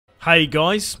Hey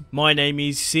guys, my name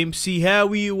is Simpzy. How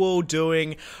are you all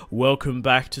doing? Welcome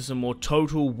back to some more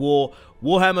Total War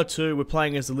Warhammer 2. We're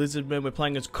playing as the Lizardmen, we're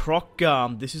playing as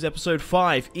Kroq-Gar. This is episode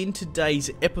 5. In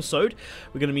today's episode,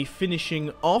 we're going to be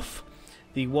finishing off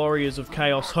the Warriors of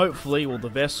Chaos, hopefully, or the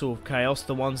Vessel of Chaos,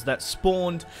 the ones that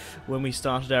spawned when we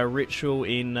started our ritual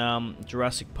in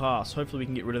Jurassic Pass. Hopefully we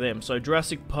can get rid of them. So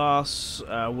Jurassic Pass,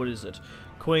 what is it?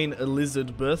 Queen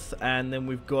Elizabeth, and then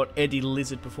we've got Eddie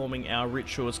Lizard performing our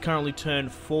ritual. It's currently turn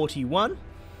 41.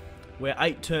 We're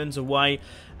 8 turns away,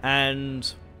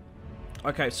 and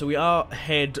okay, so we are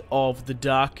ahead of the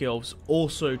Dark Elves,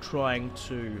 also trying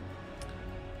to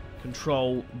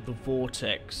control the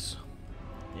Vortex.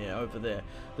 Yeah, over there.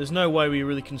 There's no way we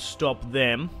really can stop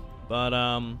them, but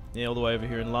yeah, all the way over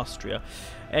here in Lustria.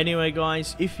 Anyway,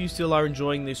 guys, if you still are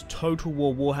enjoying this Total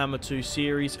War Warhammer 2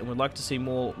 series and would like to see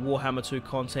more Warhammer 2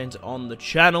 content on the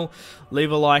channel,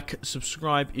 leave a like,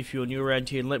 subscribe if you're new around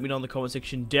here, and let me know in the comment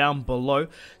section down below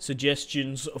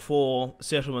suggestions for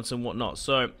settlements and whatnot.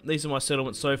 So, these are my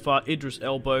settlements so far: Idris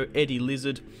Elbow, Eddie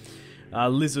Lizard,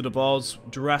 Lizard of Oz,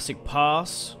 Jurassic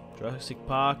Pass, Jurassic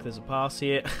Park, there's a pass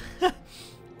here.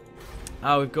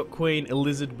 We've got Queen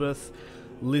Elizabeth,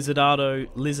 Lizardo,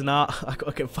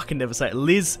 I can fucking never say it.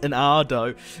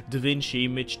 Lizardo, Da Vinci,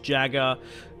 Mick Jagger,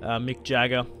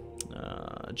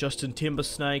 Justin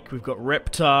Timbersnake. We've got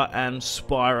Reptar and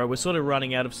Spyro. We're sort of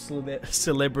running out of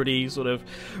celebrity sort of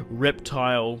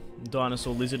reptile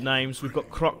dinosaur lizard names. We've got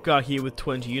Kroq-Gar here with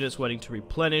 20 units waiting to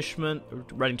replenish. We've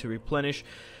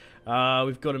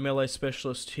got a melee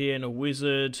specialist here and a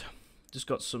wizard. Just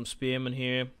got some spearmen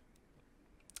here.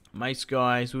 Mace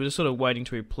guys, we're just sort of waiting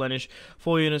to replenish.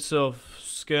 4 units of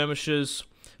skirmishers,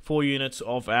 4 units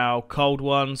of our cold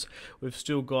ones. We've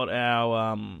still got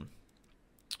our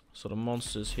sort of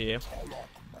monsters here.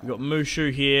 We've got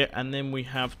Mushu here, and then we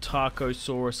have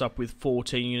Tarkosaurus up with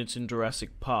 14 units in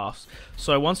Jurassic Pass.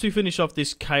 So once we finish off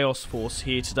this Chaos Force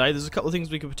here today, there's a couple of things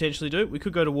we could potentially do. We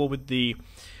could go to war with the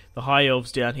High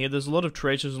Elves down here. There's a lot of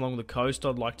treasures along the coast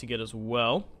I'd like to get as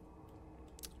well.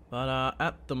 But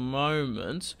at the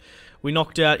moment, we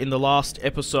knocked out in the last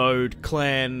episode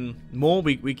Clan Moore.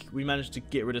 We managed to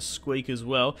get rid of Squeak as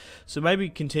well. So maybe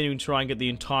continuing to try and get the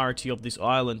entirety of this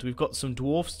island. We've got some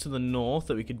dwarfs to the north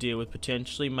that we could deal with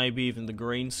potentially. Maybe even the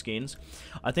greenskins.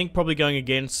 I think probably going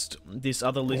against this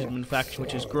other Lizardman faction,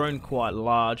 which has grown quite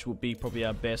large, would be probably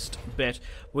our best bet.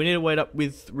 We need to wait up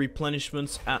with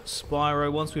replenishments at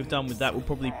Spyro. Once we've done with that, we'll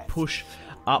probably push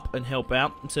up and help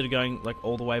out instead of going like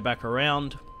all the way back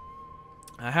around.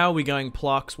 How are we going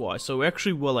plaques-wise? So we're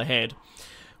actually well ahead.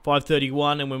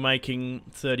 531, and we're making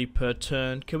 30 per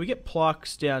turn. Can we get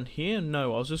plaques down here?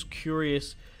 No, I was just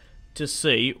curious to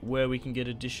see where we can get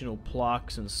additional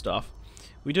plaques and stuff.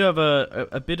 We do have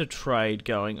a bit of trade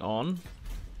going on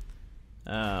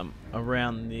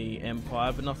around the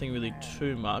Empire, but nothing really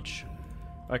too much.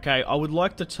 Okay, I would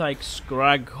like to take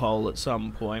Scraghole at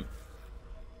some point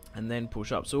and then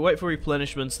push up. So we'll wait for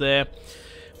replenishments there.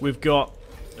 We've got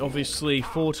obviously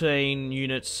 14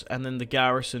 units and then the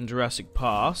garrison Jurassic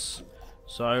Pass.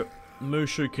 So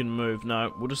Mushu can move.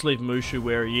 No, we'll just leave Mushu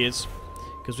where he is,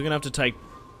 because we're gonna have to take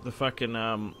the fucking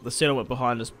the settlement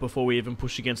behind us before we even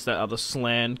push against that other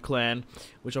Slan clan,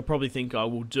 which I probably think I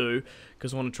will do,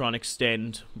 because I want to try and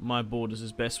extend my borders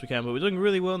as best we can. But we're doing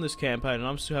really well in this campaign, and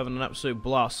I'm still having an absolute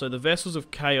blast. So the Vessels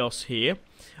of Chaos here,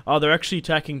 they're actually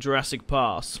attacking Jurassic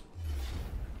Pass.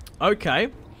 Okay,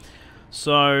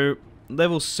 so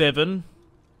level 7,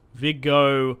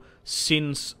 Viggo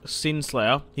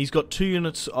Sinslayer. He's got 2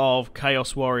 units of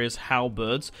Chaos Warriors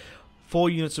Halberds, 4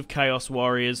 units of Chaos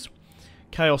Warriors,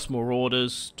 Chaos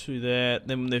Marauders, 2 there.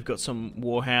 Then they've got some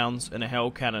Warhounds and a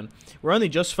Hell Cannon. We're only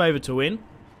just favoured to win.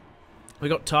 We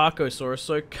got Tarkosaurus,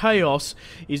 so Chaos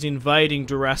is invading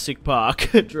Jurassic Park.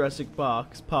 Jurassic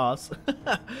Park's pass.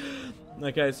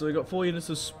 Okay, so we've got 4 units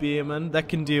of Spearmen that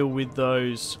can deal with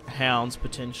those Hounds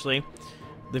potentially.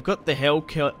 They've got the Hell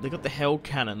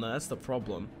Cannon. That's the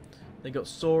problem. They've got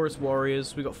Saurus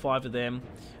Warriors. We've got 5 of them.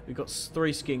 We've got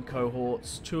 3 Skin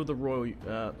Cohorts. 2 of the Royal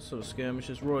sort of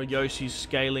skirmishers. Royal Yoshi's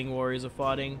Scaling Warriors are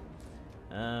fighting.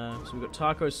 So we've got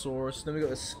Tarkosaurus. Then we've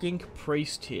got a Skink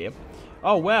Priest here.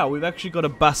 Oh wow, we've actually got a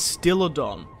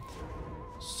Bastillodon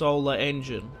Solar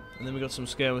Engine. And then we've got some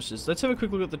skirmishers. Let's have a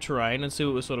quick look at the terrain and see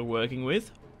what we're sort of working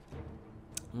with.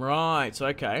 Right,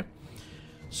 okay.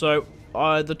 So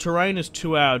the terrain is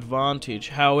to our advantage.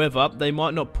 However, they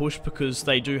might not push because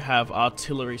they do have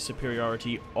artillery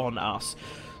superiority on us.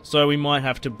 So we might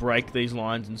have to break these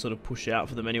lines and sort of push out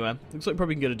for them anyway. Looks like we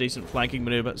probably can get a decent flanking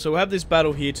maneuver. So we'll have this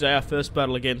battle here today, our first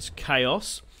battle against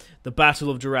Chaos. The Battle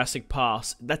of Jurassic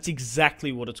Pass. That's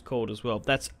exactly what it's called as well.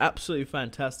 That's absolutely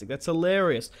fantastic. That's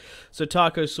hilarious. So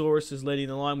Tarkosaurus is leading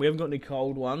the line. We haven't got any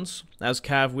cold ones. As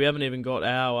Cav, we haven't even got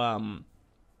our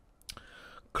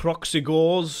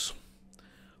Kroq-Gars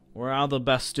or other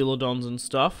Bastillodons and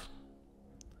stuff.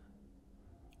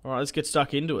 Alright, let's get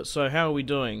stuck into it. So how are we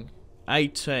doing?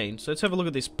 18. So let's have a look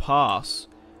at this pass.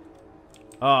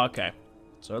 Oh, okay.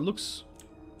 So it looks...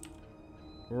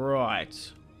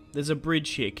 Right. There's a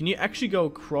bridge here. Can you actually go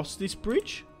across this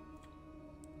bridge?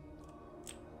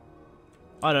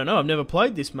 I don't know. I've never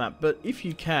played this map. But if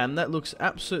you can, that looks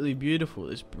absolutely beautiful,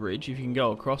 this bridge, if you can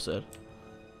go across it.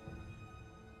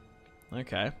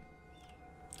 Okay.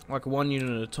 Like one unit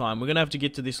at a time. We're going to have to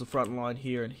get to this front line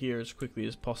here and here as quickly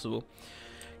as possible.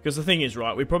 Because the thing is,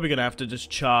 right, we're probably going to have to just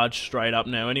charge straight up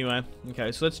now anyway.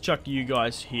 Okay, so let's chuck you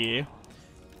guys here.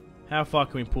 How far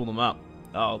can we pull them up?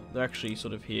 Oh, they're actually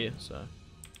sort of here, so...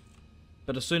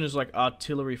 But as soon as, like,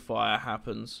 artillery fire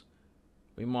happens,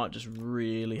 we might just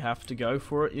really have to go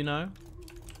for it, you know?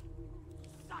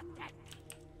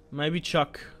 Maybe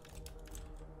chuck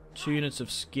 2 units of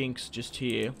skinks just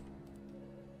here.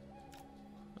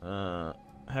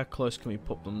 How close can we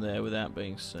put them there without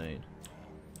being seen?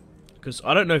 Because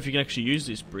I don't know if you can actually use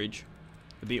this bridge.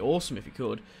 It'd be awesome if you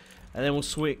could. And then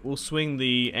we'll swing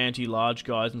the anti-large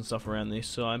guys and stuff around this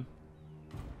side.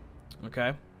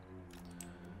 Okay.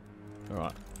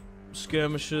 Alright.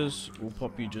 Skirmishers, we'll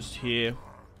pop you just here.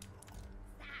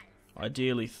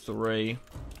 Ideally 3.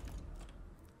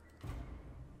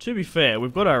 To be fair,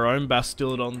 we've got our own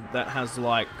Bastillodon that has,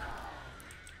 like,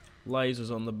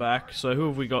 lasers on the back. So who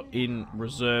have we got in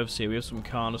reserves here? We have some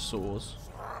Carnosaurs.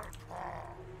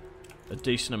 A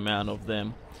decent amount of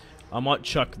them. I might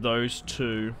chuck those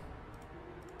 2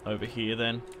 over here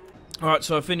then. Alright,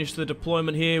 so I finished the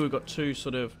deployment here. We've got 2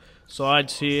 sort of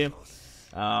sides here.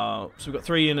 So we've got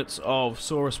 3 units of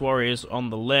Saurus Warriors on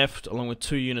the left, along with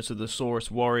 2 units of the Saurus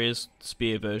Warriors,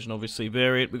 spear version obviously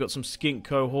variant. We've got some skink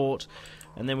cohort,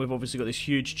 and then we've obviously got this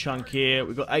huge chunk here.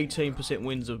 We've got 18%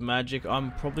 winds of magic.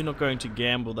 I'm probably not going to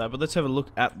gamble that, but let's have a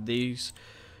look at these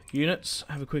units.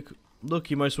 Have a quick look.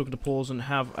 You're most welcome to pause and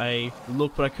have a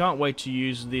look, but I can't wait to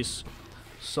use this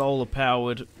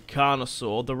solar-powered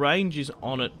Carnosaur. The range is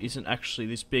on it isn't actually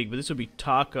this big, but this will be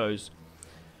Tarko's.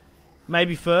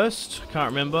 Maybe first, can't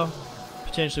remember.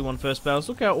 Potentially one first battles.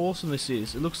 Look how awesome this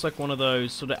is. It looks like one of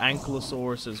those sort of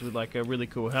ankylosauruses with like a really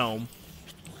cool helm.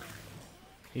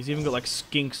 He's even got like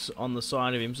skinks on the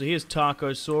side of him. So here's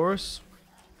Tarkosaurus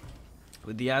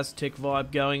with the Aztec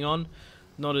vibe going on.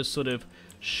 Not as sort of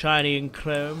shiny and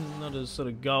chrome, not as sort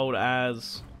of gold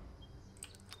as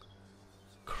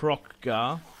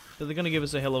Kroq-Gar, but they're going to give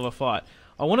us a hell of a fight.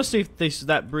 I want to see if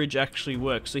that bridge actually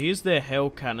works. So here's their hell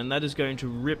cannon. That is going to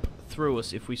rip through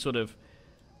us if we sort of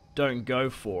don't go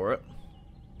for it.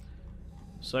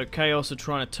 So Chaos are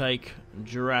trying to take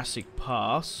Jurassic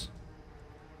Pass.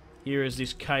 Here is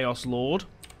this Chaos Lord.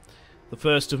 The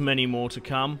first of many more to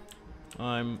come.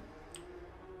 I'm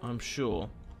sure.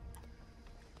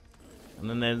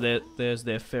 And then there's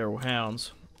their feral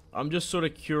hounds. I'm just sort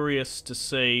of curious to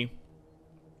see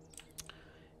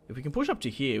if we can push up to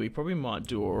here. We probably might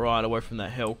do alright away from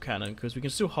that hell cannon, because we can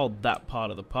still hold that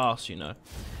part of the pass, you know.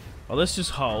 Well, let's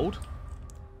just hold.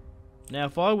 Now,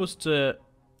 if I was to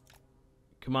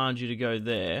command you to go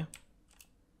there,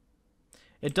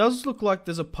 it does look like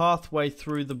there's a pathway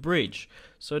through the bridge.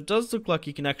 So it does look like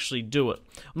you can actually do it.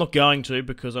 I'm not going to,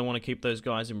 because I want to keep those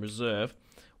guys in reserve.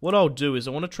 What I'll do is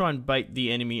I want to try and bait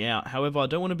the enemy out. However, I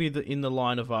don't want to be in the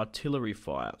line of artillery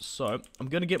fire. So I'm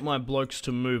going to get my blokes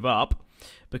to move up,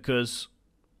 because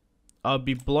I'd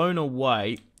be blown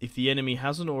away if the enemy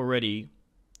hasn't already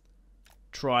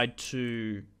tried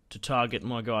to target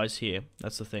my guys here.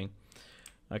 That's the thing.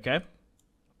 Okay.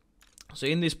 So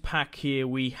in this pack here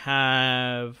we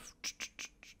have...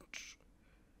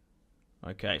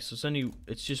 Okay, so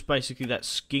it's just basically that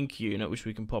skink unit which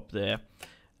we can pop there.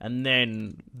 And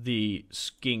then the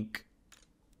skink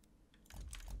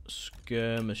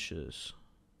skirmishers.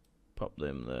 Pop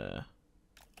them there.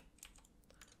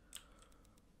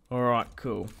 Alright,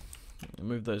 cool.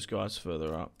 Move those guys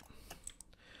further up.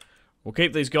 We'll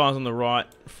keep these guys on the right,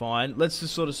 fine. Let's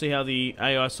just sort of see how the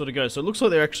AI sort of goes. So it looks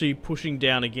like they're actually pushing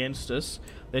down against us.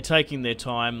 They're taking their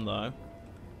time, though.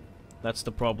 That's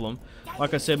the problem.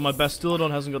 Like I said, my Bastillodon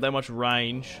hasn't got that much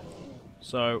range.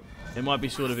 So it might be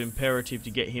sort of imperative to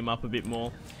get him up a bit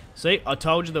more. See, I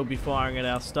told you they'll be firing at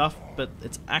our stuff, but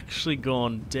it's actually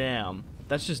gone down.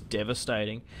 That's just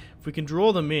devastating. If we can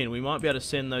draw them in, we might be able to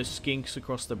send those skinks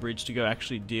across the bridge to go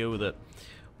actually deal with it.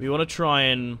 We want to try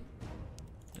and...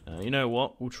 you know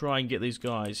what? We'll try and get these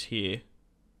guys here.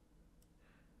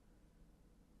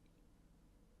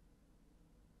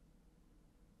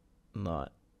 No.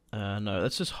 No,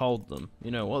 let's just hold them.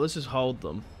 You know what? Let's just hold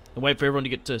them and wait for everyone to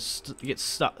get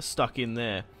stuck in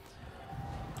there.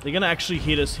 They're gonna actually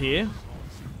hit us here.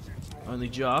 Only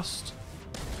just.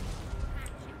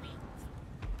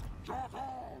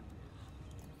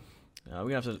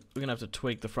 We're gonna have to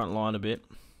tweak the front line a bit.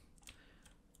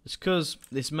 It's because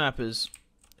this map is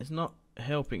not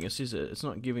helping us, is it? It's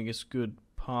not giving us good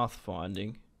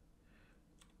pathfinding.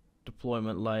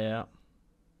 Deployment layout.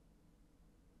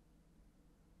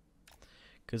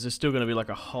 Because there's still going to be like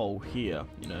a hole here,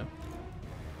 you know.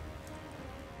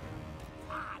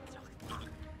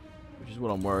 Which is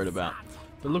what I'm worried about.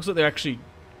 But it looks like they're actually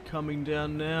coming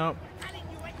down now.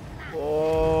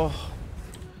 Oh,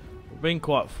 we've been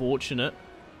quite fortunate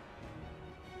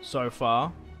so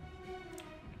far.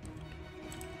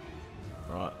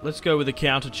 Right, let's go with a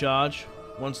counter charge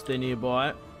once they're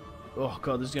nearby. Oh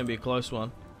god, this is going to be a close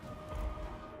one.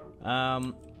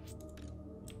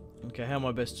 Okay, how am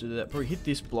I best to do that? Probably hit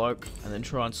this bloke and then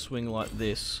try and swing like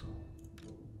this.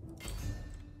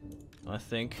 I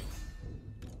think.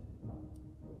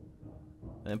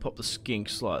 And then pop the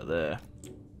skinks like there.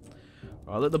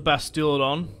 Alright, let the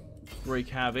Bastillodon wreak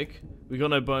havoc. We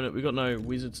got no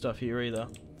wizard stuff here either.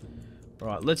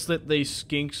 Alright, let's let these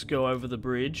skinks go over the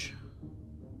bridge.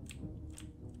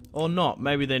 Or not.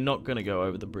 Maybe they're not going to go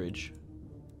over the bridge.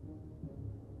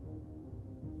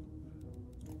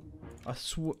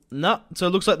 No, so it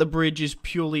looks like the bridge is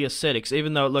purely aesthetics,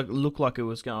 even though it looked like it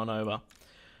was going over.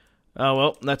 Oh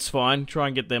well, that's fine. Try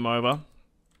and get them over.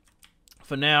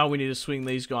 For now, we need to swing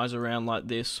these guys around like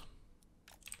this.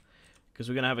 Because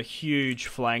we're going to have a huge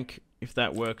flank, if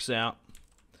that works out.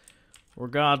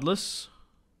 Regardless,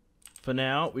 for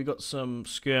now, we got some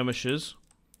skirmishers.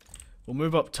 We'll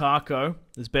move up Taco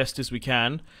as best as we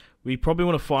can. We probably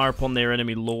want to fire upon their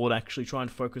enemy lord, actually. Try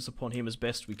and focus upon him as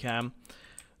best we can.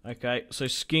 Okay, so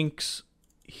skinks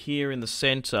here in the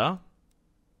center.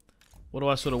 What do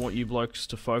I sort of want you blokes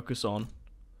to focus on?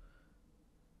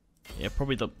 Yeah,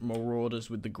 probably the marauders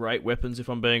with the great weapons, if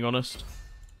I'm being honest.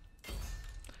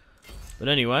 But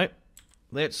anyway,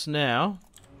 let's now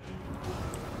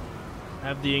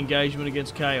have the engagement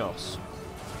against Chaos.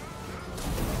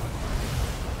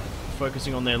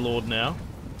 Focusing on their lord now.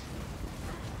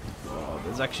 Oh,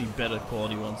 there's actually better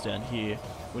quality ones down here.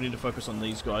 We need to focus on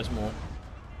these guys more.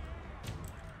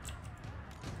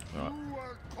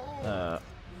 Alright.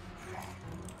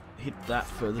 Hit that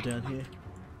further down here.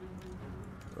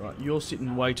 Right, you're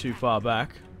sitting way too far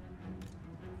back.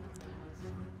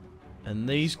 And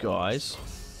these guys,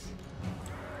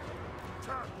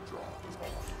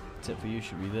 except for you,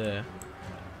 should be there.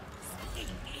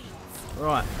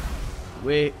 Right.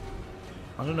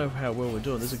 I don't know how well we're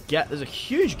doing. There's a gap. There's a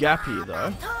huge gap here,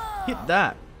 though. Hit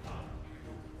that.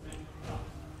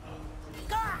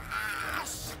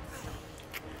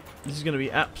 This is going to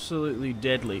be absolutely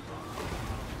deadly.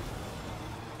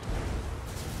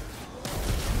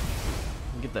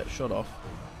 Get that shot off.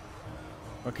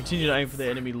 I'll continue to aim for the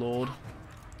enemy lord.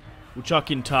 We'll chuck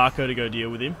in Taco to go deal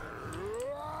with him.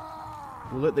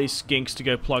 We'll let these skinks to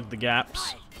go plug the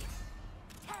gaps.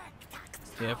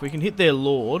 Yeah, if we can hit their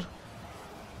lord.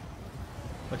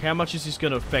 Like, how much is this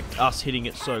going to affect us hitting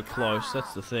it so close?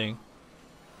 That's the thing.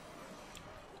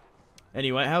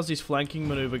 Anyway, how's this flanking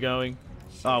maneuver going?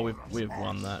 Oh, we've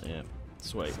won that, yeah.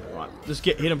 Sweet. Right, just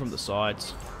hit them from the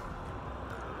sides.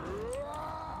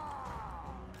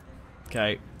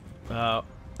 Okay.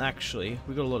 Actually,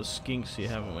 we've got a lot of skinks here,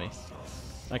 haven't we?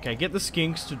 Okay, get the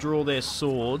skinks to draw their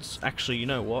swords. Actually, you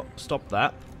know what? Stop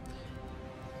that.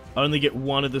 Only get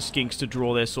one of the skinks to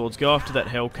draw their swords. Go after that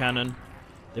hell cannon.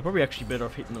 They're probably actually better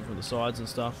off hitting them from the sides and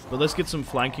stuff. But let's get some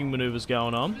flanking maneuvers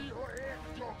going on.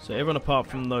 So everyone apart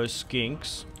from those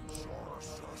skinks.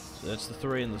 So that's the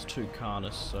 3 and there's 2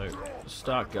 Carnus. So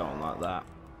start going like that.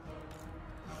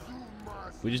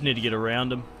 We just need to get around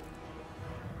them.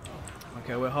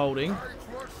 Okay, we're holding.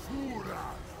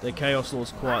 Their Chaos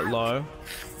Lord's quite low.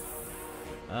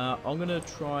 I'm going to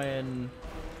try and...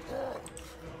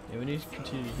 Yeah, we need to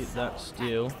continue to hit that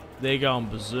still. They're going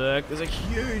berserk. There's a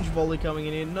huge volley coming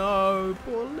in here. No,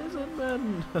 poor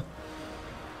Lizardmen.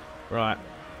 Right.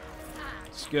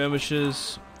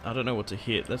 Skirmishers. I don't know what to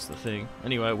hit. That's the thing.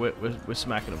 Anyway, we're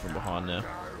smacking them from behind now.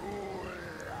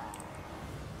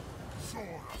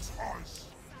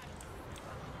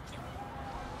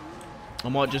 I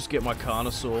might just get my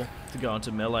Carnosaur to go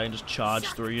into melee and just charge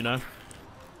through, you know.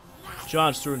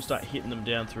 Charge through and start hitting them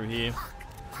down through here.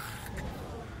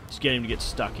 Just get him to get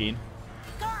stuck in.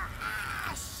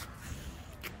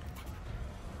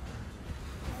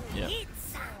 Yeah.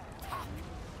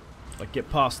 Like,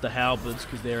 get past the halberds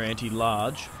because they're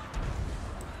anti-large.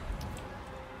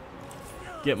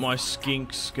 get my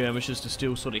skink skirmishers to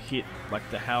still sort of hit like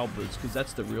the halberds, because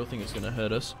that's the real thing that's going to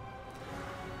hurt us.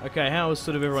 Okay, how is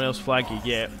sort of everyone else flanking?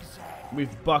 Yeah,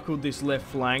 we've buckled this left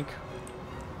flank.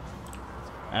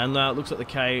 And looks like the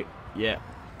K, yeah,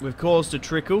 we've caused a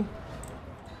trickle.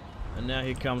 And now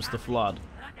here comes the flood.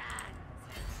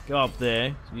 Go up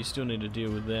there, you still need to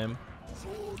deal with them.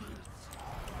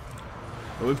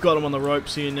 But we've got them on the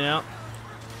ropes here now.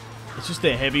 It's just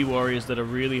their heavy warriors that are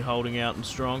really holding out and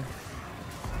strong.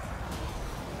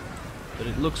 But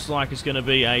it looks like it's going to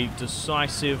be a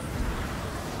decisive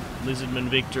Lizardmen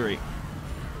victory.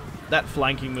 That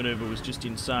flanking maneuver was just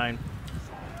insane.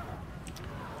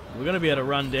 We're going to be able to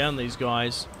run down these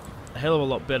guys a hell of a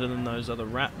lot better than those other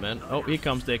ratmen. Oh, here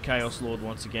comes their Chaos Lord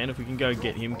once again. If we can go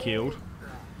get him killed.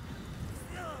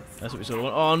 That's what we sort of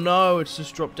want. Oh no, it's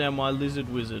just dropped down my lizard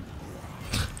wizard.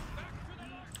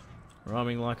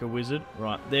 Rhyming like a wizard.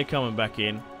 Right, they're coming back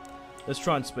in. Let's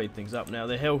try and speed things up now.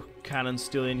 The hell cannon's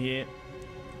still in here.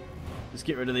 Let's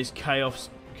get rid of these chaos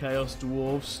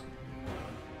dwarves.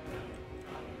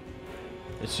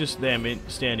 It's just them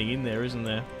standing in there, isn't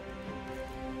there?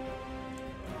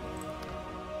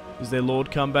 Is their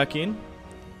lord come back in?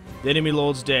 The enemy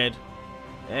lord's dead.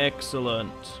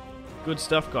 Excellent. Good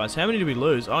stuff, guys. How many did we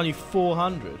lose? Only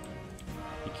 400.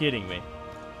 You're kidding me.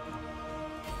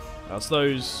 That's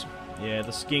those... Yeah,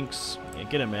 the skinks. Yeah,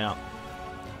 get them out.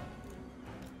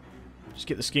 Just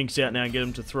get the skinks out now and get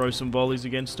them to throw some volleys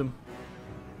against them.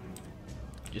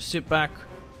 Just sit back,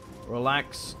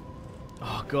 relax.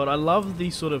 Oh god, I love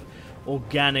the sort of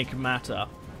organic matter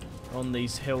on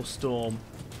these Hellstorm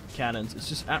cannons. It's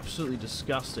just absolutely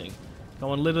disgusting. Come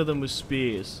on, litter them with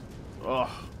spears.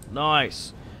 Oh,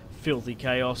 nice. Filthy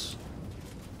chaos.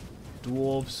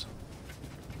 Dwarves.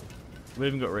 We've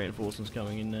even got reinforcements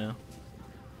coming in now.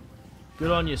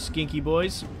 Good on you, skinky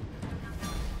boys.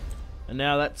 And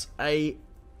now that's a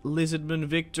Lizardman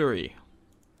victory.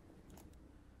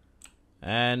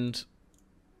 And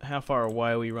how far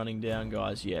away are we running down,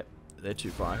 guys? Yep, they're too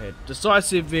far ahead.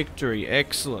 Decisive victory.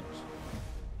 Excellent.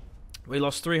 We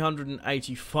lost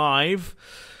 385.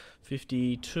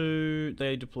 52.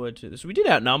 They deployed to this. We did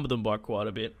outnumber them by quite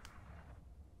a bit.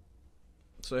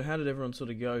 So how did everyone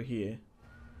sort of go here?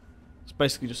 It's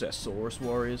basically just our Saurus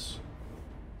warriors.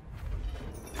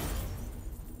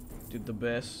 Did the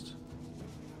best.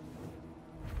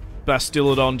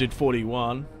 Bastillodon did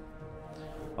 41.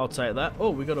 I'll take that. Oh,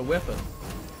 we got a weapon.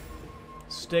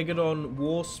 Stegodon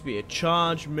War Spear.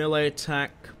 Charge, melee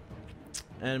attack,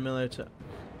 and melee attack.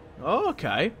 Oh,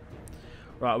 okay.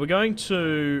 Right, we're going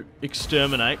to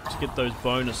exterminate to get those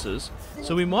bonuses.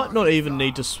 So we might not even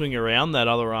need to swing around that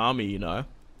other army, you know.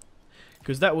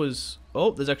 Because that was...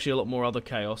 Oh, there's actually a lot more other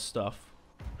chaos stuff.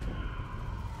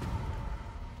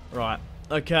 Right.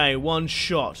 Okay, one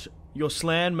shot. Your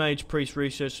Slan Mage Priest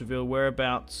research reveal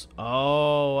whereabouts...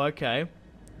 Oh, okay.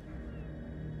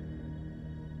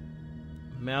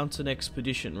 Mountain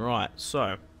Expedition. Right,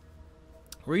 so...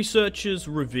 Researchers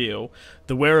reveal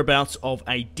the whereabouts of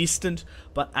a distant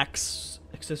but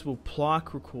accessible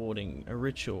plaque recording, a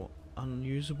ritual,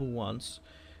 unusable once,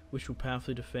 which will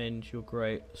powerfully defend your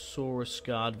great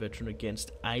Saurus-scarred veteran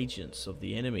against agents of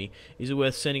the enemy. Is it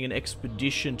worth sending an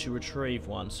expedition to retrieve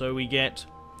one? So we get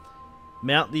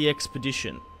Mount the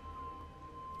Expedition.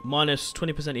 Minus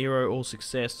 20% hero all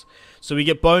success. So we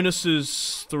get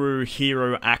bonuses through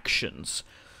hero actions.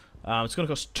 It's going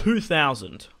to cost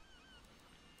 2,000.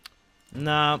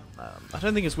 Nah, I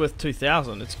don't think it's worth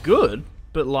 2,000. It's good,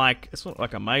 but like, it's not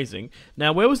like amazing.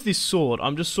 Now, where was this sword?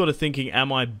 I'm just sort of thinking,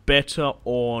 am I better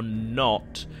or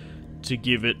not to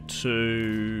give it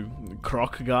to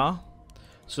Kroq-Gar?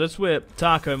 So that's where,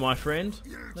 Taco, my friend.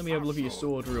 Let me have a look at your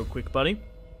sword real quick, buddy.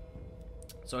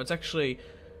 So it's actually,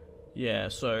 yeah,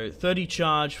 so 30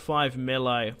 charge, 5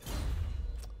 melee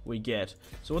we get.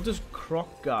 So what does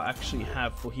Kroq-Gar actually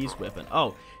have for his weapon?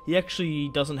 Oh, he actually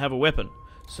doesn't have a weapon.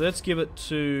 So let's give it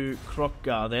to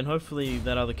Kroq-Gar then. Hopefully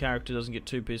that other character doesn't get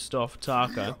too pissed off.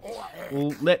 Taco.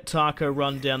 We'll let Taco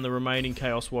run down the remaining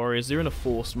Chaos Warriors. They're in a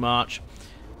forced march.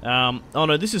 Oh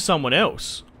no, this is someone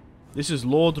else. This is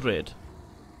Lord Red.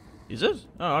 Is it?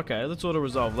 Oh, okay. Let's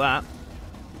auto-resolve that.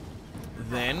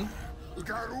 Then,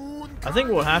 I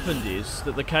think what happened is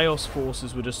that the Chaos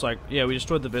Forces were just like, yeah, we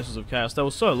destroyed the Vessels of Chaos. They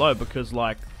were so low because,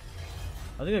 like,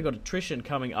 I think they got attrition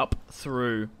coming up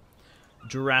through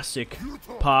Jurassic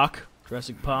Park.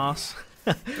 Jurassic Pass.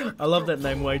 I love that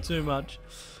name way too much.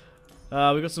 We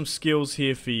got some skills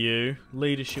here for you.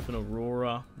 Leadership and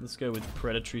Aurora. Let's go with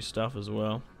predatory stuff as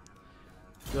well.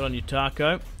 Good on you,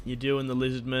 Taco. You're doing the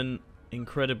Lizardmen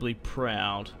incredibly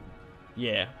proud.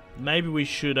 Yeah. Maybe we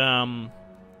should,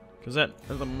 Because at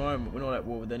the moment, we're not at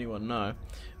war with anyone, no.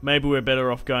 Maybe we're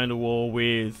better off going to war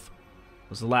with...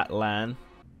 was Latlan.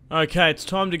 Okay, it's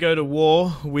time to go to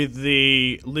war with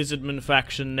the Lizardmen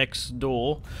faction next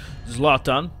door.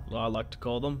 Zlatan, I like to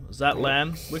call them.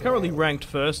 Zatlan. We're currently ranked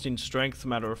first in strength,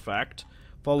 matter of fact.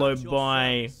 Followed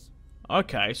by...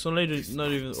 okay, so not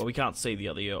even... well, we can't see the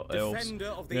other elves.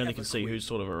 We only can see who's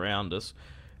sort of around us.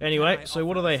 Anyway, so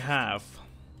what do they have?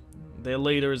 Their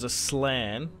leader is a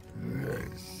Slan.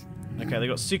 Okay, they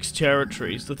got 6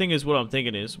 territories. The thing is, what I'm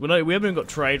thinking is, we haven't even got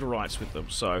trade rights with them,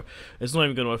 so it's not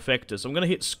even going to affect us. I'm going to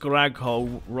hit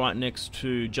Scraghole right next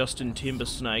to Justin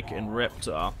Timbersnake and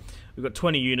Reptar. We've got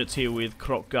 20 units here with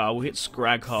Kroq-Gar. We'll hit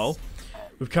Scraghole.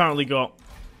 We've currently got,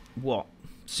 what,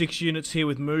 6 units here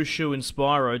with Mushu and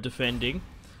Spyro defending.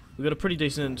 We've got a pretty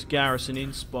decent garrison in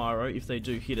Spyro if they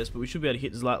do hit us, but we should be able to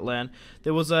hit Zlatlan.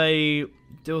 There was an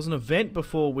event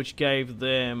before which gave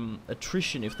them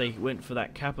attrition if they went for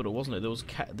that capital, wasn't it?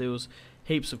 There was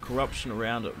heaps of corruption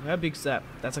around it. How big's that?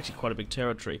 That's actually quite a big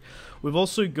territory. We've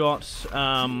also got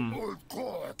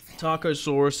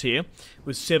Tarkosaurus here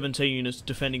with 17 units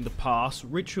defending the pass.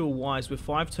 Ritual-wise, we're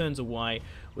 5 turns away.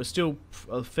 We're still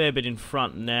a fair bit in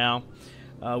front now.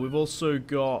 We've also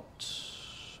got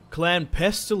Clan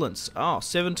Pestilence,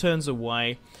 7 turns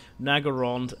away,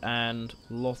 Nagarond and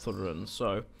Lotharen.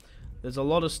 So there's a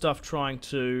lot of stuff trying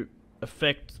to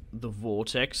affect the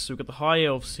Vortex. So we've got the High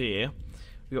Elves here,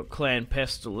 we've got Clan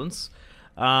Pestilence.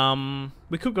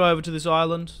 We could go over to this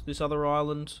island, this other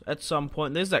island, at some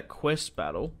point. There's that quest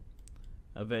battle,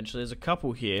 eventually. There's a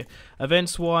couple here.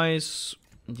 Events-wise,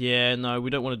 yeah, no, we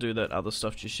don't want to do that other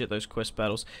stuff just yet, those quest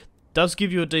battles. Does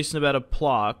give you a decent amount of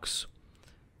plaques,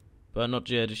 but not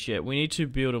just yet. We need to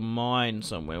build a mine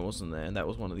somewhere, wasn't there? And that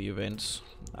was one of the events.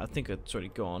 I think it's already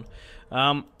gone.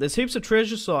 There's heaps of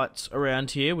treasure sites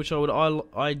around here, which I would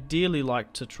ideally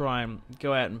like to try and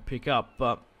go out and pick up,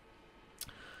 but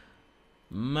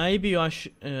maybe I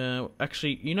should...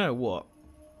 actually, you know what?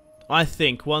 I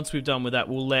think once we've done with that,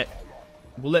 we'll let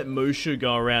Mushu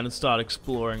go around and start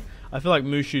exploring. I feel like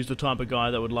Mushu's the type of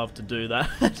guy that would love to do that.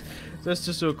 So let's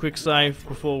just do a quick save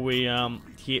before we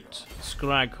hit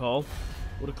Scraghole.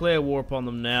 We'll declare war upon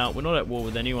them now. We're not at war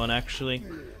with anyone, actually.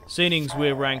 Seedings,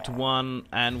 we're ranked 1,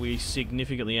 and we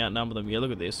significantly outnumber them. Yeah,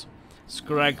 look at this.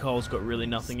 Scraghole's got really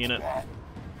nothing in it.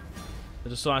 A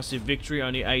decisive victory,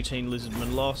 only 18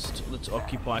 Lizardmen lost. Let's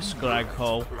occupy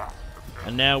Scraghole.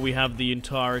 And now we have the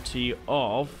entirety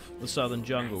of the southern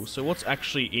jungle. So what's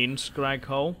actually in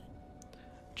Scraghole?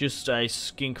 Just a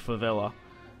skink favela.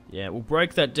 Yeah, we'll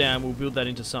break that down, we'll build that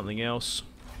into something else.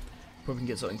 Probably can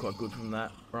get something quite good from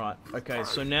that. Right, okay,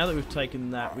 so now that we've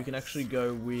taken that, we can actually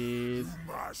go with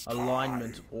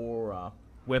alignment aura.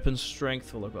 Weapon strength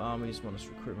for local armies, minus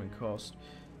recruitment cost.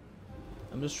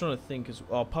 I'm just trying to think,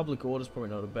 public order's probably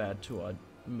not a bad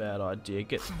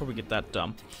idea. Probably get that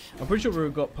done. I'm pretty sure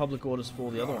we've got public orders for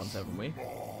all the other ones, haven't we?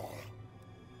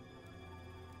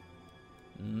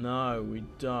 No, we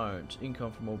don't.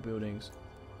 Income from all buildings.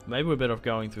 Maybe we're better off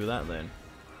going through that then.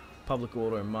 Public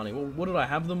order and money. Well, what did I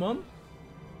have them on?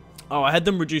 Oh, I had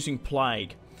them reducing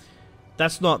plague.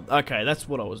 That's not... okay, that's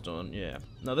what I was doing, yeah.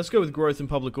 Now, let's go with growth and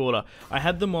public order. I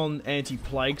had them on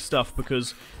anti-plague stuff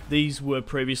because these were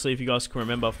previously, if you guys can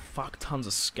remember, fuck tons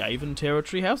of Skaven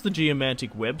territory. How's the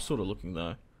geomantic web sort of looking,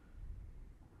 though?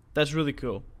 That's really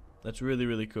cool. That's really,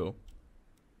 really cool.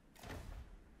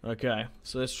 Okay,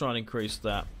 so let's try and increase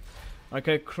that.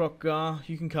 Okay, Kroq-Gar,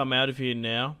 you can come out of here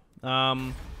now.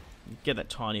 Get that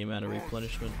tiny amount of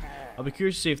replenishment. I'll be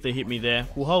curious to see if they hit me there.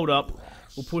 We'll hold up.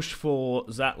 We'll push for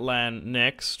Zatlan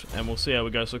next, and we'll see how we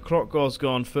go. So Kroq-Gar's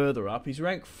gone further up. He's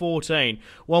rank 14.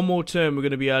 One more turn, we're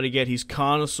going to be able to get his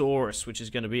Carnosaurus, which is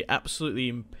going to be absolutely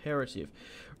imperative.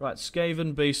 Right,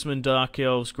 Skaven, Beastmen, Dark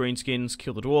Elves, Greenskins,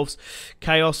 kill the Dwarves.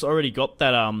 Chaos, already got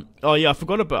that, oh yeah, I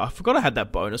forgot I had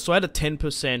that bonus. So I had a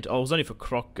 10%, oh, it was only for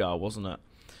Kroq-Gar, wasn't it?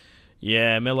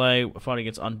 Yeah, melee, fighting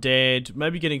against undead.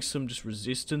 Maybe getting some just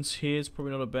resistance here is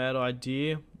probably not a bad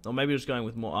idea. Or maybe just going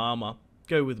with more armor.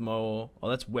 Go with more... oh,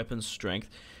 that's weapon strength.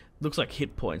 Looks like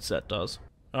hit points, that does.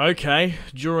 Okay,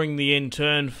 during the end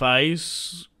turn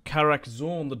phase, Karak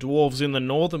Zorn, the dwarves in the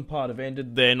northern part, have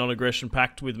ended their non-aggression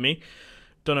pact with me.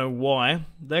 Don't know why.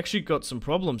 They actually got some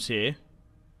problems here.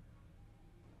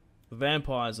 The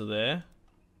vampires are there.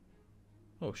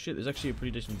 Oh shit, there's actually a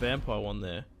pretty decent vampire one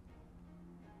there.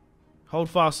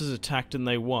 Holdfast is attacked and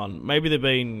they won. Maybe they've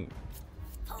been,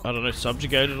 I don't know,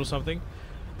 subjugated or something.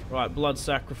 Right, blood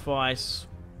sacrifice.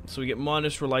 So we get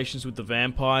minus relations with the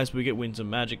vampires, but we get winds of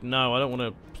magic. No, I don't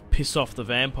want to piss off the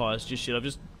vampires just yet. I've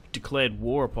just declared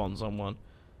war upon someone.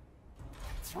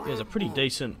 Yeah, there's a pretty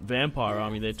decent vampire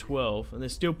army there, 12, and they're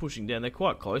still pushing down. They're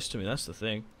quite close to me, that's the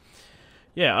thing.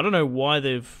 Yeah, I don't know why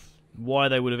they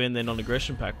would have ended their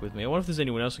non-aggression pact with me. I wonder if there's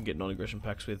anyone else I can get non-aggression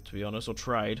pacts with, to be honest, or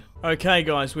trade. Okay,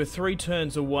 guys, we're 3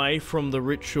 turns away from the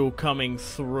ritual coming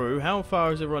through. How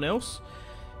far is everyone else?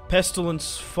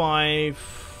 Pestilence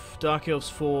 5, Dark Elves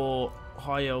 4,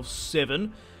 High Elves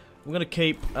 7. I'm going to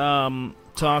keep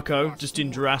Taco just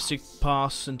in Jurassic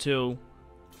Pass until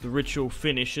the ritual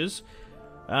finishes.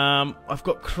 I've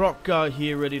got Kroq-Gar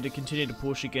here ready to continue to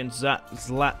push against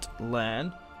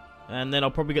Zlatland. And then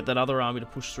I'll probably get that other army to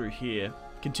push through here.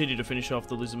 Continue to finish off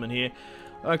the Lizardmen here.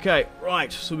 Okay, right,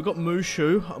 so we've got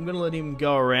Mushu. I'm going to let him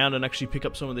go around and actually pick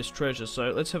up some of this treasure.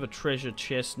 So let's have a treasure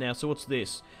chest now. So what's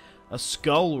this? A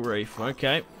skull reef,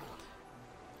 okay.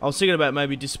 I was thinking about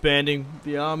maybe disbanding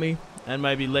the army and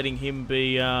maybe letting him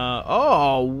be,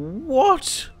 oh,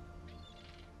 what?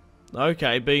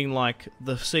 Okay, being like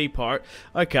the sea pirate.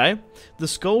 Okay, the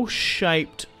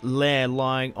skull-shaped lair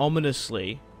lying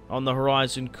ominously on the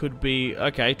horizon could be,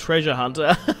 okay, treasure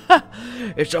hunter.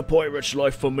 It's a pirate's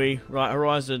life for me. Right,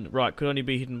 horizon, right, could only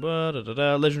be hidden.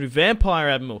 Legendary vampire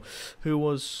admiral, who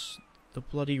was the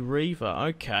bloody Reaver.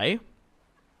 Okay.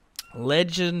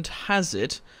 Legend has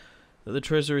it that the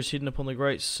treasure is hidden upon the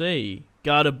Great Sea,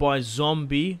 guarded by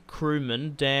zombie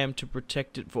crewmen damned to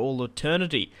protect it for all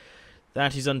eternity.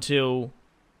 That is until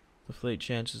the fleet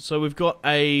chances. So we've got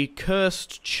a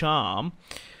Cursed Charm,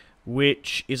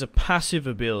 which is a passive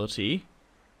ability,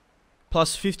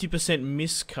 plus 50%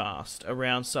 miscast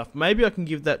around stuff. Maybe I can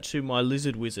give that to my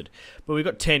Lizard Wizard, but we've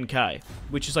got 10k,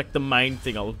 which is like the main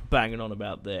thing I was banging on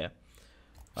about there.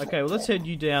 Okay, well let's head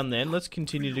you down then. Let's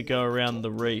continue to go around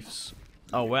the reefs.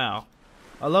 Oh wow.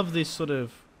 I love this sort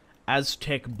of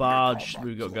Aztec barge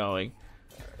we've got going.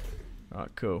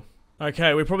 Alright, cool.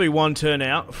 Okay, we're probably 1 turn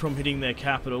out from hitting their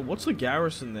capital. What's the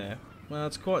garrison there? Well,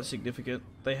 it's quite significant.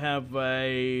 They have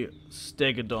a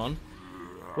Stegodon.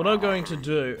 What I'm going to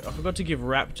do, I forgot to give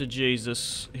Raptor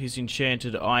Jesus his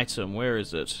enchanted item. Where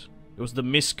is it? It was the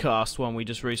miscast one we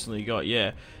just recently got,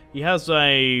 yeah. He has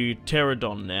a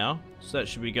Pterodon now, so that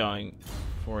should be going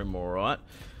for him alright.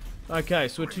 Okay,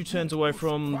 so we're 2 turns away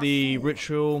from the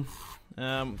ritual.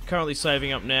 Currently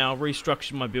saving up now,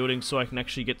 restructuring my building so I can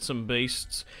actually get some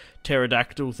beasts.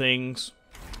 Pterodactyl things.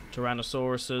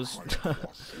 Tyrannosauruses.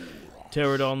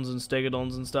 Pterodons and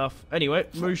Stegodons and stuff. Anyway,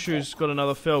 Mushu's got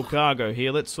another fell cargo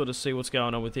here. Let's sort of see what's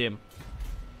going on with him.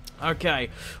 Okay,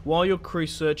 while your crew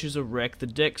searches a wreck, the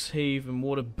decks heave and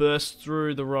water bursts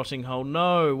through the rotting hull.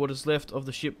 No, what is left of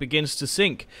the ship begins to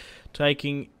sink,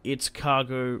 taking its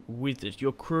cargo with it.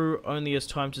 Your crew only has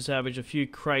time to salvage a few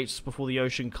crates before the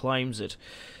ocean claims it.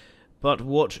 But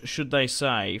what should they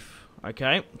save?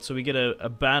 Okay, so we get a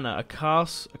banner, a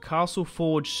castle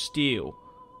forged steel.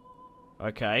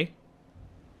 Okay.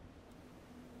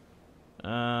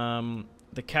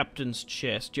 The captain's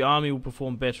chest. Your army will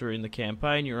perform better in the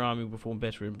campaign. Your army will perform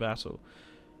better in battle.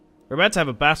 We're about to have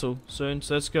a battle soon,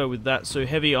 so let's go with that. So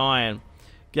heavy iron.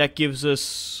 That gives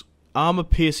us armor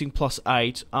piercing plus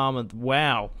 8. Armor.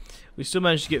 Wow. We still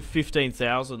managed to get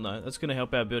 15,000 though. That's going to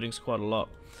help our buildings quite a lot.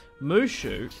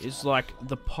 Mushu is like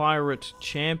the pirate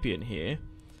champion here.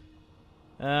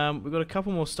 We've got a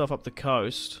couple more stuff up the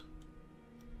coast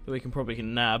that we can probably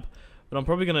nab, but I'm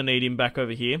probably going to need him back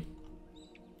over here.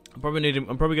 I'm probably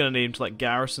going to need him to like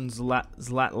garrison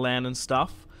Zlatland and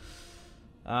stuff.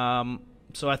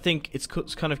 So I think it's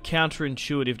kind of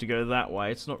counterintuitive to go that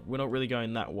way. We're not really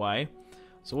going that way.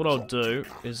 So what I'll do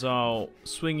is I'll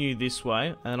swing you this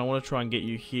way, and I want to try and get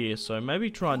you here. So maybe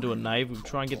try and do a naval,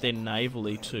 try and get there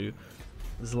navally to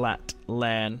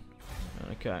Zlatland.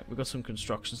 Okay, we've got some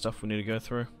construction stuff we need to go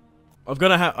through.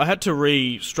 I had to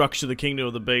restructure the Kingdom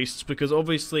of the Beasts because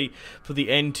obviously for the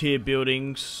N tier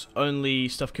buildings only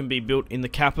stuff can be built in the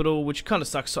capital, which kind of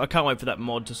sucks. So I can't wait for that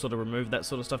mod to sort of remove that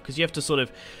sort of stuff because you have to sort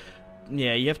of,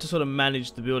 yeah, you have to sort of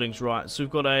manage the buildings right. So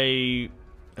we've got a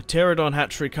Pterodon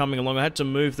hatchery coming along. I had to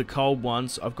move the cold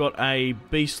ones. I've got a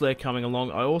beast lair coming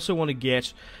along. I also want to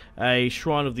get a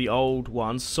shrine of the old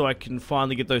ones so I can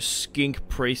finally get those skink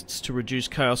priests to reduce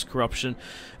chaos corruption.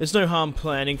 There's no harm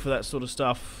planning for that sort of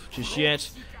stuff just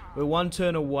yet. We're 1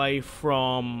 turn away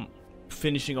from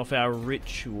finishing off our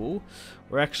ritual.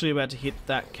 We're actually about to hit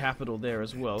that capital there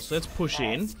as well. So let's push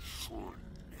in.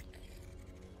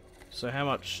 So how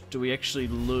much do we actually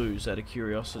lose out of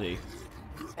curiosity?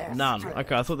 None.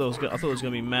 Okay, I thought there was going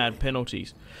to be mad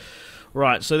penalties.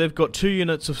 Right, so they've got 2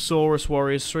 units of Saurus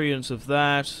Warriors, 3 units of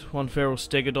that, 1 Feral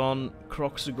Stegodon,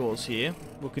 Kroq-Gar's here.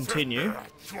 We'll continue.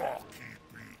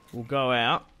 We'll go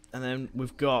out, and then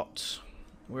we've got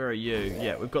Where are you?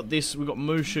 Yeah, we've got this. We've got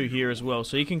Mushu here as well,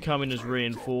 so he can come in as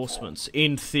reinforcements,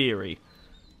 in theory.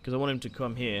 Because I want him to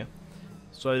come here.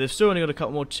 So they've still only got a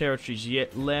couple more territories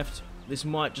yet left. This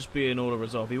might just be an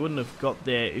auto-resolve. He wouldn't have got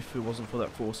there if it wasn't for that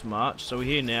forced march. So we're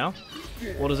here now.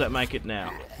 What does that make it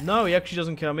now? No, he actually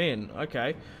doesn't come in.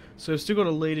 Okay. So we've still got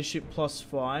a leadership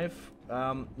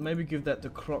 +5. Maybe give that to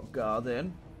Kroq-Gar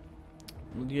then.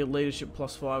 We'll get leadership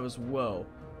 +5 as well.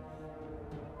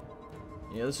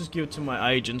 Yeah, let's just give it to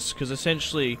my agents, because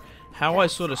essentially how I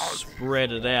sort of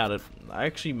spread it out, I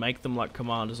actually make them like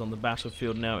commanders on the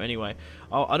battlefield now anyway.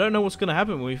 I don't know what's going to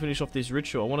happen when we finish off this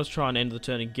ritual. I want to try and end the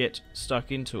turn and get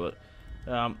stuck into it.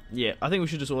 Yeah, I think we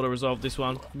should just auto-resolve this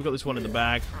one. We've got this one in the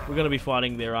bag. We're going to be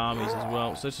fighting their armies as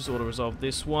well, so let's just auto-resolve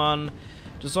this one.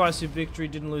 Decisive victory,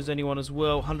 didn't lose anyone as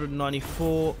well.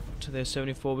 194 to their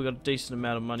 74. We got a decent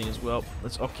amount of money as well.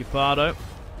 Let's Occupado.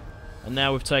 And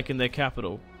now we've taken their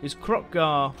capital. Is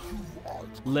Kroq-Gar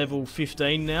level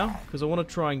 15 now? Because I want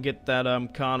to try and get that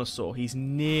Carnosaur. He's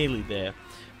nearly there.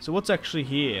 So what's actually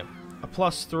here? A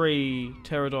 +3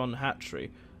 Pterodon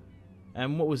Hatchery.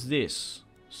 And what was this?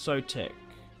 Sotek.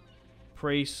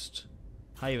 Priest.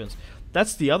 Havens.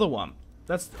 That's the other one.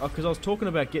 That's because I was talking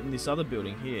about getting this other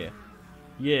building here.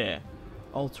 Yeah.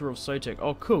 Altar of Sotek.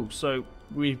 Oh, cool. So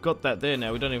we've got that there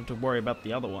now. We don't even have to worry about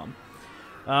the other one.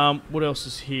 What else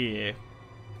is here?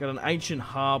 Got an ancient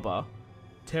harbour,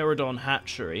 Pterodon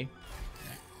hatchery.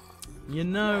 You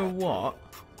know what?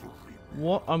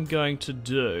 What I'm going to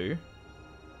do,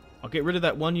 I'll get rid of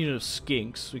that one unit of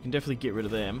skinks. We can definitely get rid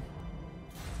of them.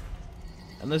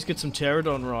 And let's get some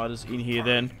Pterodon riders in here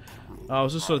then. I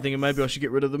was just sort of thinking maybe I should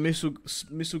get rid of the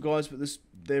missile guys, but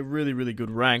they're really, really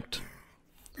good ranked.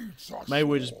 Maybe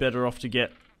we're just better off to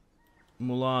get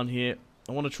Mulan here.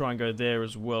 I want to try and go there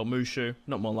as well. Mushu,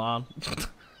 not Mulan.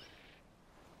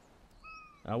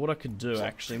 What I could do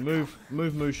actually, move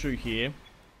Mushu here.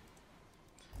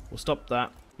 We'll stop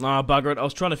that. Nah, bugger it. I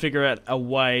was trying to figure out a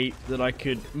way that I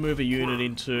could move a unit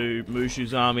into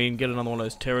Mushu's army and get another one of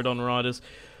those Pterodon riders.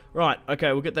 Right,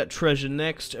 okay, we'll get that treasure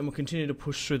next, and we'll continue to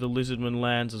push through the Lizardmen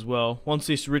lands as well. Once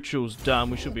this ritual's done,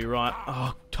 we should be right.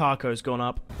 Oh, Tarko's gone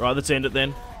up. Right, let's end it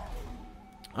then.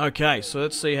 Okay, so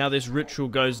let's see how this ritual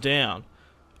goes down.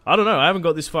 I don't know, I haven't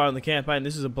got this far in the campaign.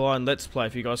 This is a blind let's play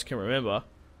if you guys can remember.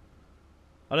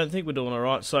 I don't think we're doing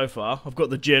alright so far. I've got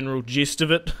the general gist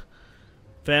of it.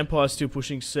 Vampire's still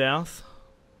pushing south.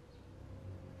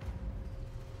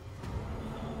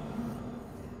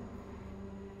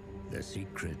 The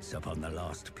secrets upon the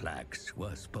lost plaques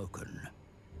were spoken,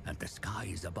 and the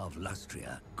skies above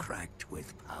Lustria cracked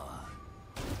with power.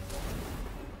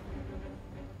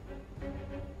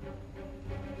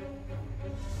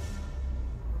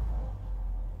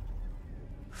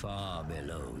 Far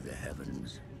below the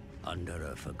heavens,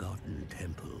 under a forgotten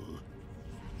temple,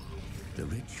 the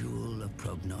ritual of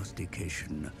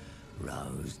prognostication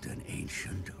roused an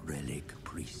ancient relic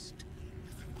priest.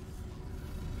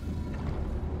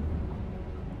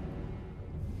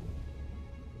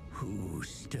 Who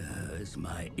stirs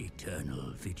my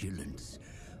eternal vigilance?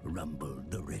 Rumbled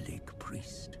the relic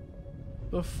priest.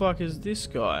 The fuck is this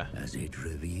guy? As it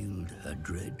revealed a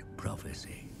dread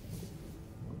prophecy.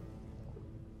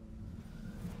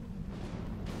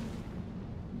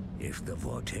 If the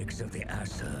vortex of the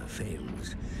Asa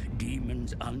fails,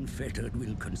 demons unfettered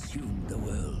will consume the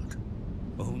world.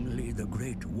 Only the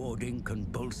great warding can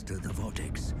bolster the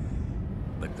vortex,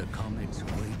 but the comet's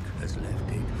wake has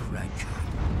left it fragile.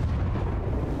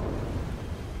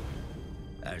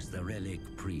 As the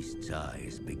relic priest's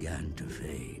eyes began to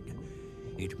fade,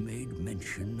 it made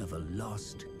mention of a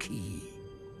lost key,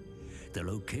 the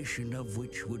location of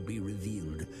which would be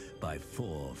revealed by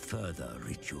 4 further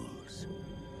rituals.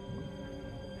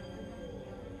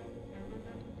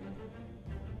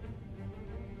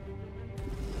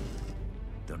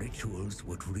 The rituals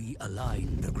would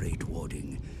realign the Great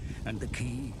Warding, and the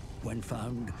key, when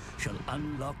found, shall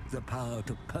unlock the power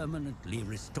to permanently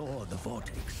restore the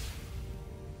vortex.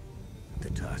 The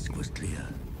task was clear.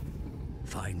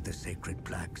 Find the sacred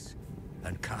plaques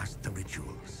and cast the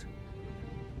rituals.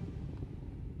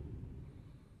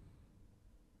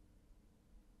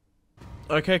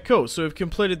 Okay, cool. So we've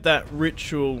completed that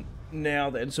ritual now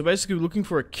then. So basically we're looking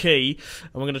for a key,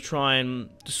 and we're going to try and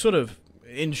sort of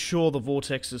ensure the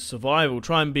vortex's survival,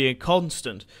 try and be a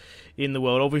constant in the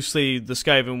world. Obviously, the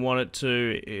Skaven wanted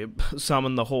to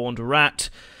summon the Horned Rat.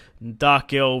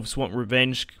 Dark Elves want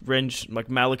revenge, like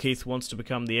Malekith wants to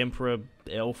become the Emperor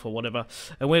Elf or whatever.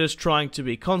 And we're just trying to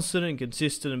be constant and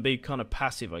consistent and be kind of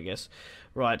passive, I guess.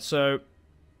 Right, so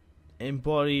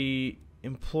employ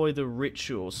the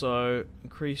ritual. So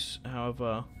increase,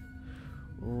 however,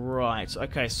 Right,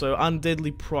 okay, so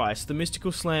undeadly price. The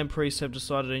mystical slam priests have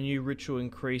decided a new ritual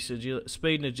increase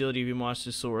speed and agility of your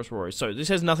master's Saurus Warriors. So this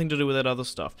has nothing to do with that other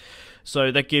stuff.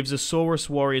 So that gives a Saurus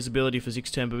Warriors ability for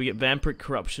 6 turn, but we get vampiric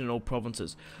corruption in all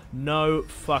provinces. No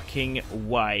fucking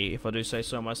way, if I do say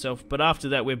so myself. But after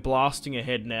that, we're blasting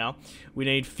ahead now. We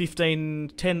need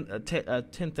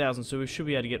 10,000, so we should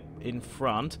be able to get in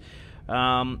front.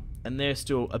 And they're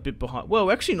still a bit behind. Well,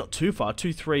 actually not too far.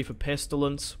 2-3 for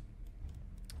Pestilence.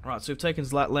 Right, so we've taken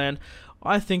Zlatland.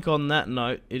 I think on that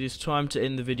note, it is time to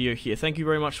end the video here. Thank you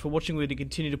very much for watching. We're going to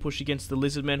continue to push against the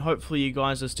Lizardmen. Hopefully you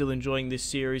guys are still enjoying this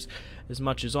series as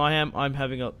much as I am. I'm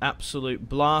having an absolute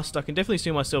blast. I can definitely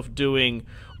see myself doing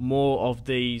more of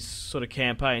these sort of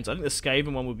campaigns. I think the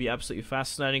Skaven one would be absolutely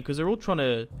fascinating because they're all trying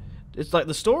to... It's like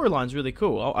the storyline's really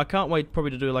cool. I can't wait probably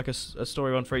to do like a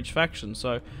story one for each faction.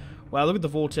 So, wow, look at the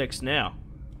Vortex now.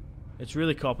 It's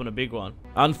really copping a big one.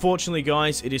 Unfortunately,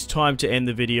 guys, it is time to end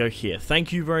the video here.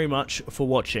 Thank you very much for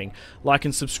watching. Like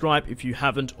and subscribe if you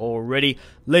haven't already.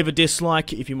 Leave a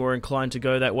dislike if you're more inclined to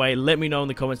go that way. Let me know in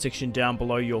the comment section down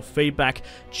below your feedback.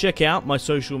 Check out my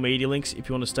social media links if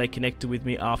you want to stay connected with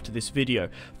me after this video.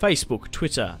 Facebook,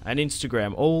 Twitter, and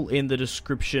Instagram, all in the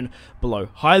description below.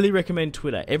 Highly recommend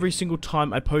Twitter. Every single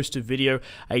time I post a video,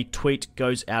 a tweet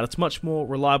goes out. It's much more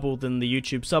reliable than the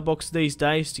YouTube sub box these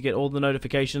days to get all the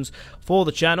notifications for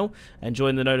the channel and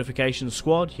join the notification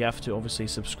squad. You have to obviously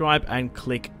subscribe and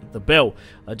click the bell.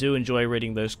 I do enjoy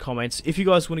reading those comments. If you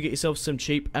guys want to get yourself some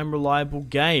cheap and reliable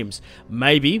games,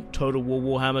 maybe Total War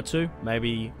Warhammer 2,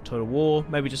 maybe Total War,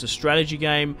 maybe just a strategy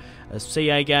game, a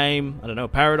CA game, I don't know, a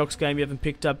Paradox game you haven't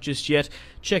picked up just yet,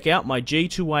 check out my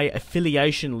G2A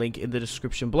affiliation link in the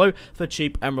description below for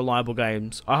cheap and reliable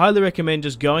games. I highly recommend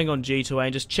just going on G2A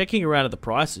and just checking around at the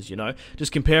prices, you know,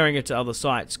 just comparing it to other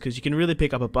sites, because you can really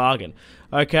pick up a bargain.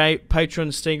 Okay,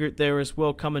 Patreon Steam group there as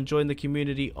well. Come and join the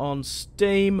community on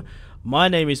Steam. My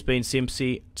name has been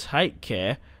Simpzy. Take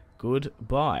care.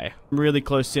 Goodbye. Really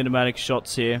close cinematic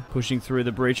shots here, pushing through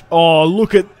the breach. Oh,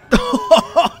 look at...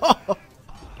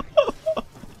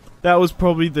 That was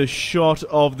probably the shot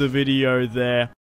of the video there.